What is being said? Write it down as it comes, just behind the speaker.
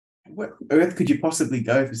where earth could you possibly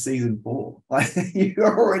go for season 4? Like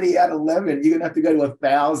you're already at 11. You're gonna have to go to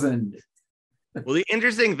 1,000. Well, the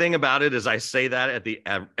interesting thing about it is I say that at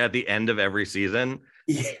the end of every season,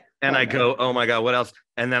 Yeah, and I I know. go, "Oh my God, what else?"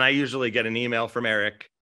 And then I usually get an email from Eric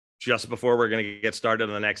just before we're going to get started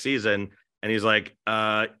on the next season, and he's like,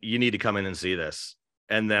 "You need to come in and see this."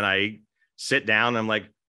 And then I sit down, and I'm like,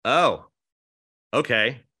 "Oh,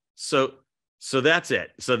 okay, so that's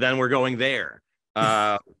it. So then we're going there."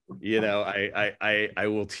 Uh, I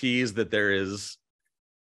will tease that there is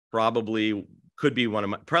probably could be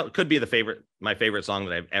one of could be my favorite song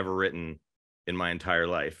that I've ever written in my entire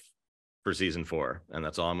life for season 4, and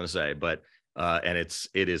that's all I'm going to say. But and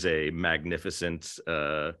it is a magnificent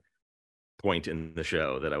point in the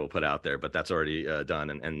show that I will put out there. But that's already done,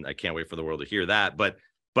 and I can't wait for the world to hear that. But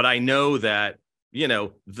I know that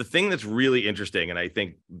the thing that's really interesting, and I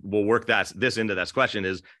think we'll work this into that question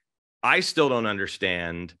is I still don't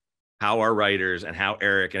understand how our writers and how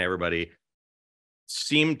Eric and everybody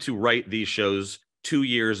seem to write these shows 2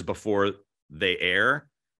 years before they air,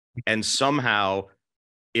 and somehow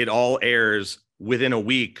it all airs within a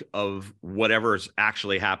week of whatever's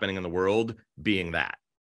actually happening in the world being that.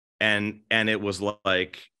 And it was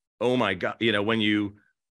like, oh my God, when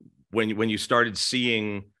you started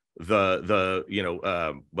seeing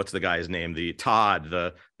the what's the guy's name, the Todd,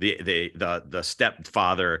 the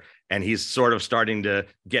stepfather, and he's sort of starting to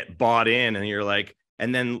get bought in, and you're like,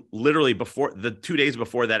 and then literally before the 2 days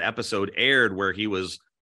before that episode aired, where he was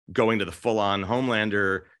going to the full-on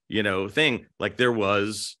Homelander, thing, like there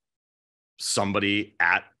was somebody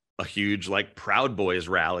at a huge like Proud Boys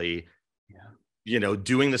rally,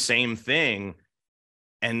 doing the same thing.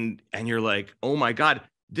 And you're like, oh my God,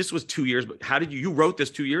 this was 2 years, but how did you wrote this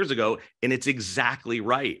 2 years ago? And it's exactly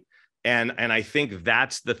right. And I think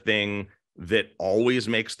that's the thing that always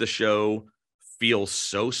makes the show feel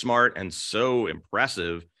so smart and so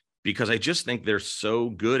impressive, because I just think they're so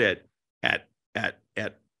good at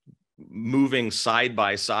moving side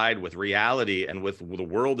by side with reality and with the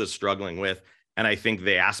world is struggling with. And I think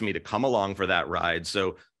they asked me to come along for that ride.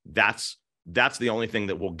 So that's the only thing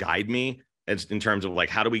that will guide me in terms of like,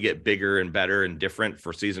 how do we get bigger and better and different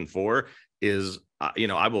for season 4 is,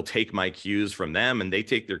 I will take my cues from them and they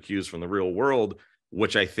take their cues from the real world,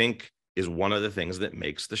 which I think is one of the things that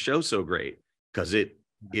makes the show so great, because it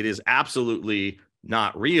is absolutely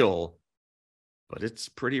not real, but it's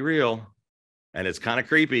pretty real and it's kind of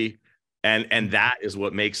creepy. And that is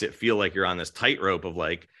what makes it feel like you're on this tightrope of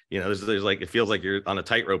like, there's like, it feels like you're on a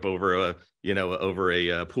tightrope over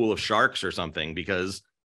a pool of sharks or something, because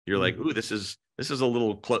you're like, ooh, this is a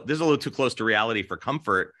little too close to reality for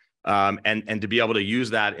comfort. And to be able to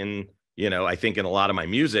use that in, I think in a lot of my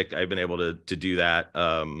music, I've been able to do that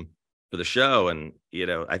for the show. And,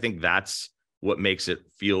 I think that's what makes it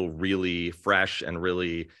feel really fresh and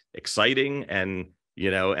really exciting. And,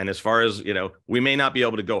 and as far as, we may not be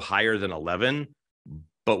able to go higher than 11,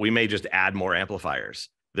 but we may just add more amplifiers.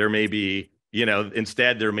 There may be,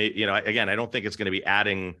 instead there may, again, I don't think it's going to be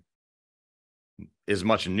adding as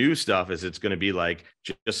much new stuff as it's going to be like,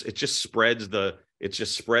 it just spreads the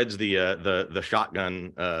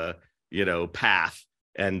shotgun, path.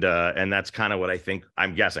 And that's kind of what I think.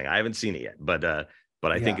 I'm guessing. I haven't seen it yet, but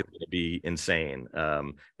I think it's going to be insane.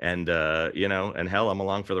 And hell, I'm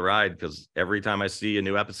along for the ride, because every time I see a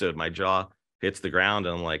new episode, my jaw hits the ground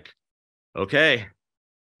and I'm like, okay,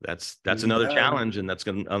 that's another challenge. And that's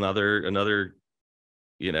another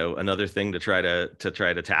thing to try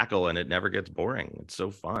to tackle. And it never gets boring. It's so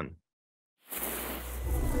fun.